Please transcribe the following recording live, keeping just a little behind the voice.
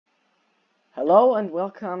Hello and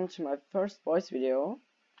welcome to my first voice video.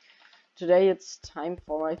 Today it's time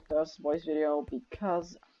for my first voice video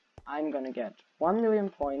because I'm gonna get 1 million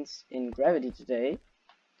points in Gravity today.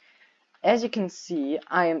 As you can see,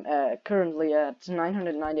 I'm currently at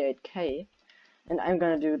 998k and I'm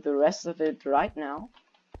gonna do the rest of it right now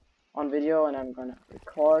on video, and I'm gonna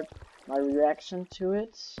record my reaction to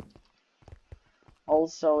it.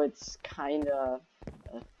 Also, it's kind of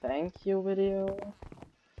a thank you video,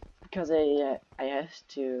 because I have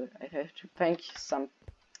to thank some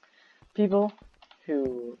people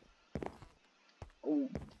who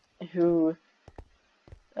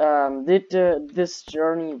did this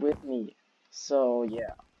journey with me. So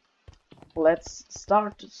yeah, let's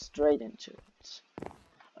start straight into it.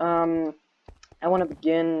 I want to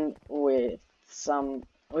begin with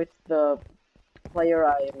the player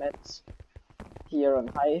I met here on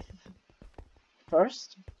Hive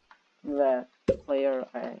first. The player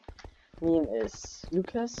name is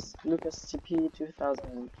Lucas TP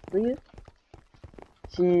 2003.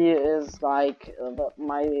 He is like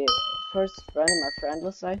my first friend in my friend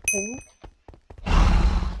list, I think.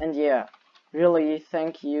 And yeah, really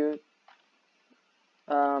thank you.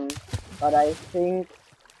 But I think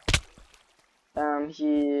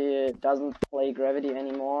he doesn't play Gravity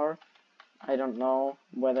anymore. I don't know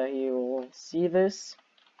whether he will see this.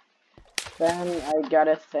 Then I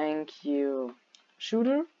gotta thank you,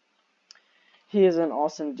 Shooter. He is an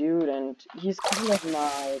awesome dude, and he's kind of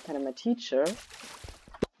my teacher,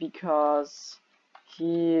 because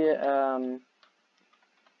he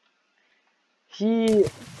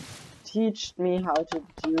taught me how to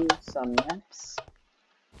do some maps,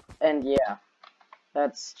 and yeah,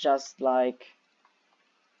 that's just like,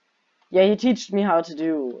 yeah, he taught me how to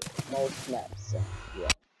do most maps, and yeah,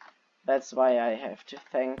 that's why I have to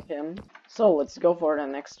thank him. So let's go for the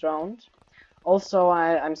next round. Also,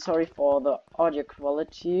 I'm sorry for the audio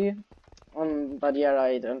quality, but yeah,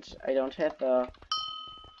 I don't have a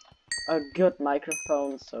good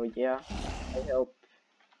microphone, so yeah,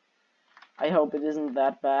 I hope it isn't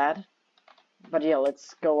that bad. But yeah,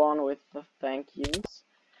 let's go on with the thank yous.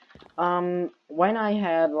 When I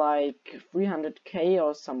had like 300k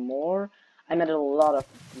or some more, I met a lot of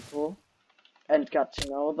people and got to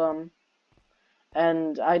know them,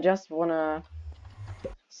 and I just wanna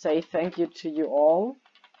say thank you to you all.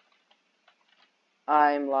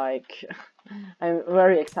 I'm like I'm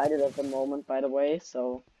very excited at the moment, by the way,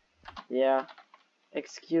 so yeah,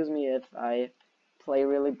 excuse me if I play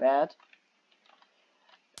really bad.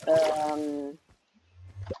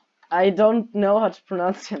 I don't know how to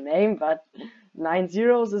pronounce your name, but 9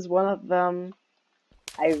 zeros is one of them.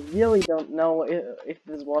 I really don't know if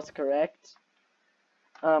this was correct.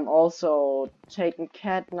 Also, Taken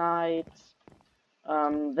Cat Knight.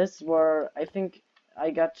 I think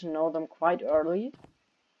I got to know them quite early.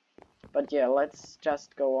 But yeah, let's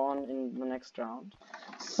just go on in the next round.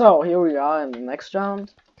 So here we are in the next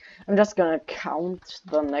round. I'm just gonna count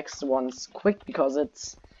the next ones quick, because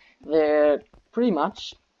they're pretty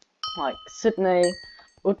much like Sydney,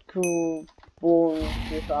 Utku, Boone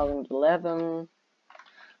 2011.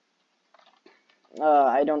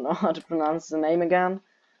 I don't know how to pronounce the name again.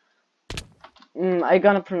 I'm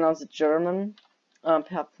gonna pronounce it German.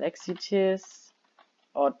 Perplexities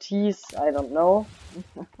or Tees, I don't know.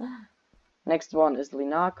 Next one is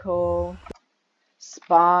Linako,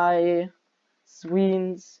 Spy,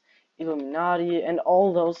 Sweens, Illuminati, and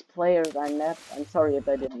all those players I met. I'm sorry if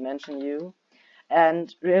I didn't mention you.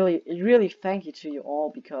 And really thank you to you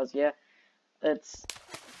all, because yeah, it's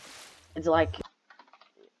like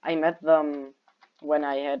I met them when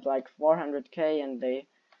I had like 400k, and they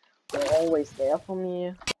were always there for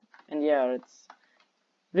me. And yeah, it's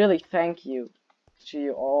really thank you to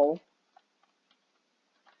you all.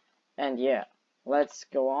 And yeah, let's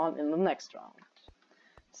go on in the next round.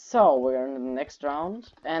 So we're in the next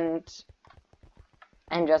round, and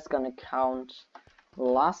I'm just gonna count the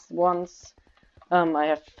last ones. I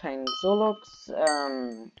have Fang Solux,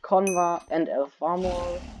 Conva, and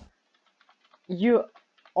Elfamor.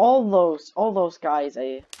 All those guys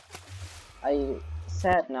I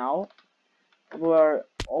said now were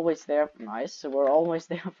always there for were always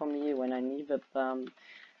there for me when I needed them.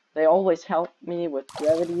 They always helped me with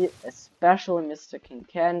Gravity, especially Mr. King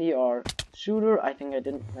Candy or Shooter. I think I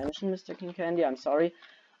didn't mention Mr. King Candy, I'm sorry.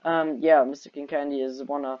 Yeah, Mr. King Candy is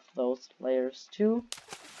one of those players too.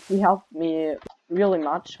 He helped me really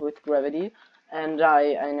much with Gravity, and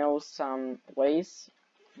I know some ways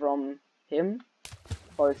from him.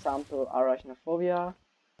 For example, Arachnophobia.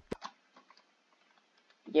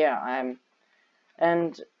 Yeah,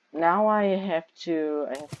 and now I have to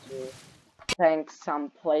thank some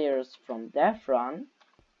players from Devran.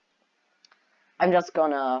 I'm just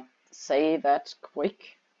gonna say that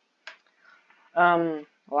quick.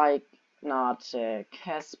 Like not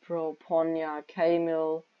Caspro, Ponya,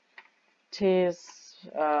 Camille, Tis,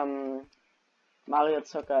 Mario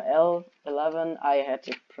Zucker L11. I had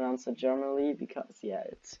to pronounce it Germanly because yeah,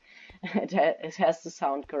 it has to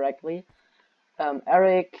sound correctly.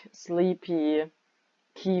 Eric, Sleepy,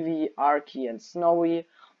 Kiwi, Arky, and Snowy.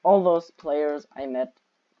 All those players I met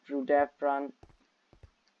through Devran.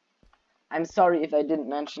 I'm sorry if I didn't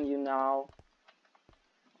mention you now.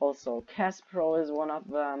 Also, Caspro is one of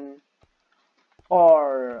them.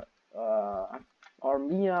 Or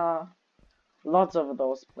Mia. Lots of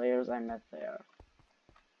those players I met there.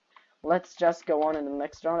 Let's just go on in the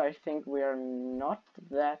next round. I think we are not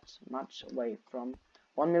that much away from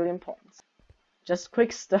 1 million points. Just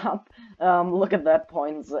quick stop. Look at that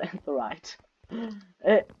points at the right.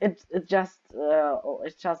 It just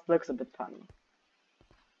looks a bit funny.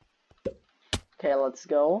 Okay, let's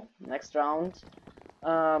go. Next round.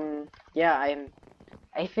 Yeah,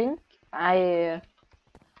 I think I'm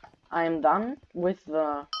done with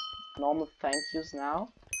the normal thank yous now.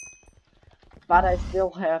 But I still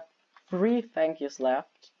have 3 thank yous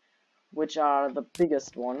left, which are the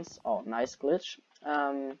biggest ones. Oh, nice glitch.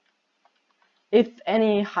 If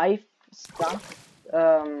any Hive stuff,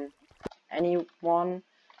 anyone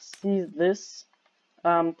sees this,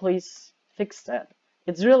 please fix that.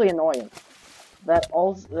 It's really annoying. That's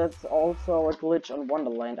also a glitch on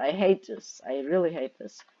Wonderland. I hate this. I really hate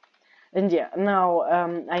this. And yeah, now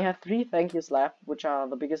I have 3 thank yous left, which are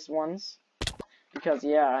the biggest ones. Because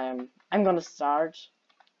yeah, I'm gonna start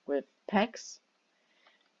with Pex.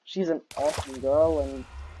 She's an awesome girl, and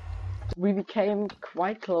we became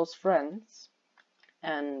quite close friends.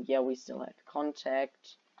 And yeah, we still have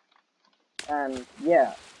contact. And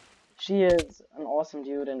yeah, she is an awesome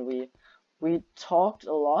dude, and we talked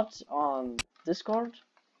a lot on Discord.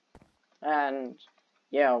 And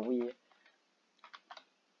yeah,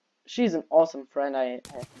 she's an awesome friend, I have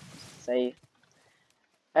to say.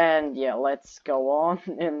 And yeah, let's go on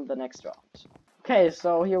in the next round. Okay,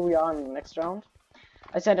 so here we are in the next round.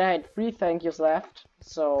 I said I had 3 thank yous left,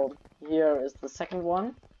 so here is the second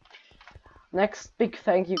one. Next big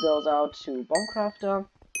thank you goes out to Bombcrafter.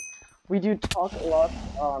 We do talk a lot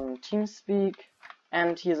on TeamSpeak,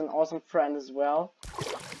 and he's an awesome friend as well.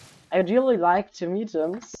 I'd really like to meet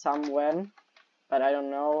him somewhere, but I don't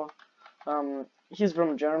know. He's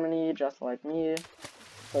from Germany, just like me,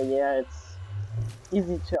 so yeah, it's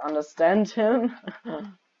easy to understand him.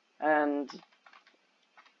 And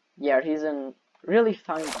yeah, he's a really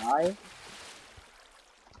fun guy.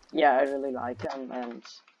 Yeah, I really like him, and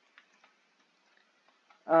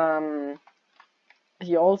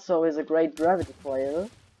he also is a great gravity player.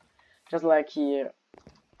 Just like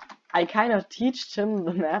I kind of teached him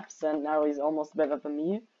the maps, and now he's almost better than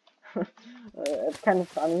me. It's kind of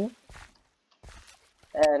funny.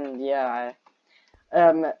 And yeah,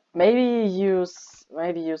 maybe you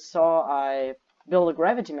saw I built a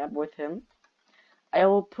gravity map with him. I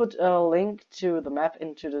will put a link to the map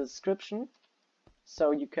into the description,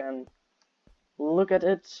 so you can look at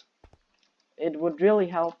it. It would really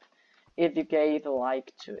help if you gave a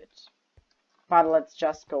like to it. But let's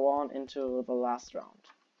just go on into the last round.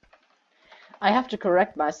 I have to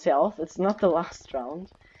correct myself, it's not the last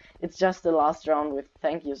round. It's just the last round with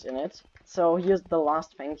thank yous in it. So here's the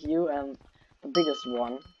last thank you, and the biggest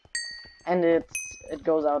one. And it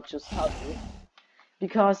goes out to Sally.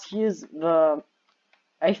 Because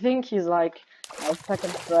I think he's like my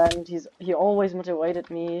second friend. He always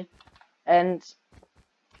motivated me, and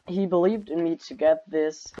he believed in me to get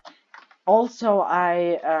this. Also,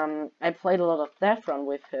 I played a lot of Devran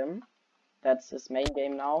with him. That's his main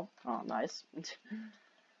game now. Oh, nice.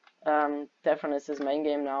 Devran is his main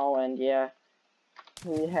game now, and yeah,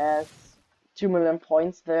 he has 2 million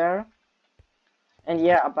points there. And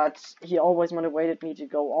yeah, but he always motivated me to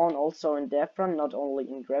go on also in Devran, not only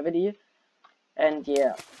in Gravity. And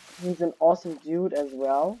yeah, he's an awesome dude as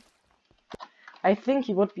well. I think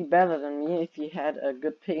he would be better than me if he had a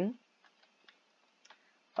good ping.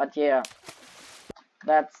 But yeah,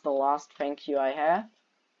 that's the last thank you I have.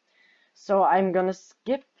 So I'm gonna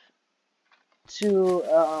skip to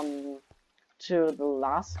the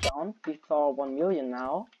last round before 1 million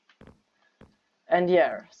now. And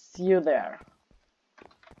yeah, see you there.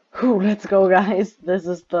 Whew, let's go, guys. This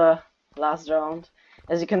is the last round.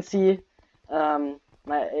 As you can see,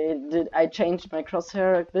 I changed my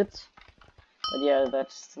crosshair a bit, but yeah,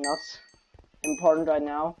 that's not important right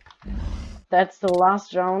now. That's the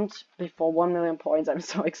last round before 1 million points. I'm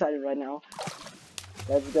so excited right now.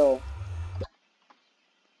 Let's go.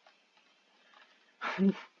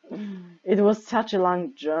 It was such a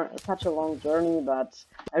long journey, but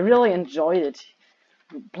I really enjoyed it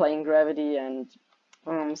playing Gravity. And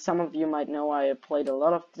some of you might know I played a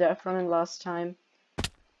lot of Death Running last time,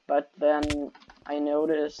 but then I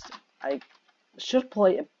noticed I should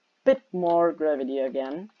play a bit more Gravity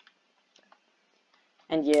again.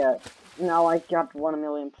 And yeah, now I got 1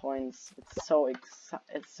 million points.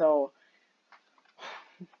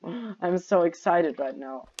 I'm so excited right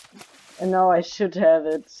now. And now I should have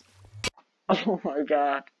it. Oh my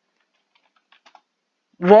god.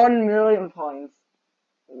 1 million points.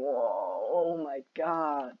 Whoa, oh my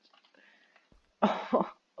god.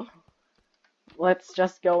 Let's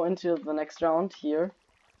just go into the next round here.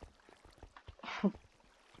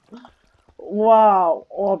 Wow,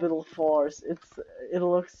 orbital force. It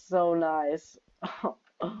looks so nice.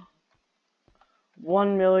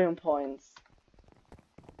 1 million points.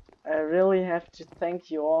 I really have to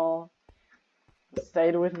thank you all who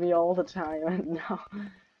stayed with me all the time, and now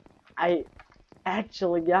I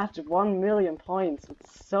actually got 1 million points.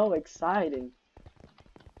 It's so exciting.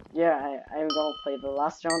 Yeah, I'm gonna play the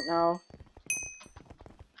last round now.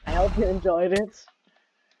 I hope you enjoyed it.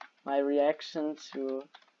 My reaction to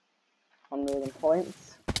 1 million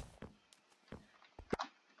points.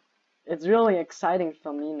 It's really exciting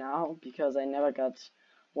for me now because I never got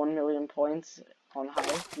 1 million points on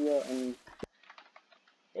high here in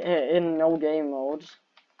no game mode.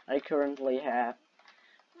 I currently have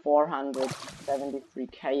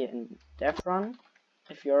 473k in Death Run,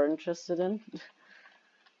 if you're interested in.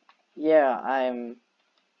 Yeah, I'm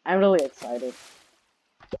really excited.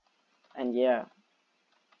 And yeah.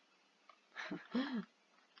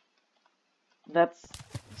 That's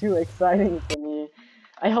too exciting for me.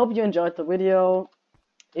 I hope you enjoyed the video.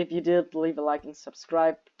 If you did, leave a like and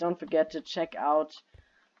subscribe. Don't forget to check out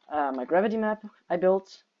my gravity map I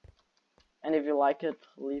built. And if you like it,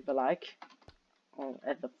 leave a like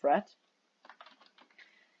at the thread.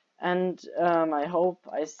 And I hope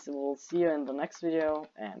I will see you in the next video,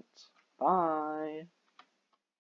 and bye!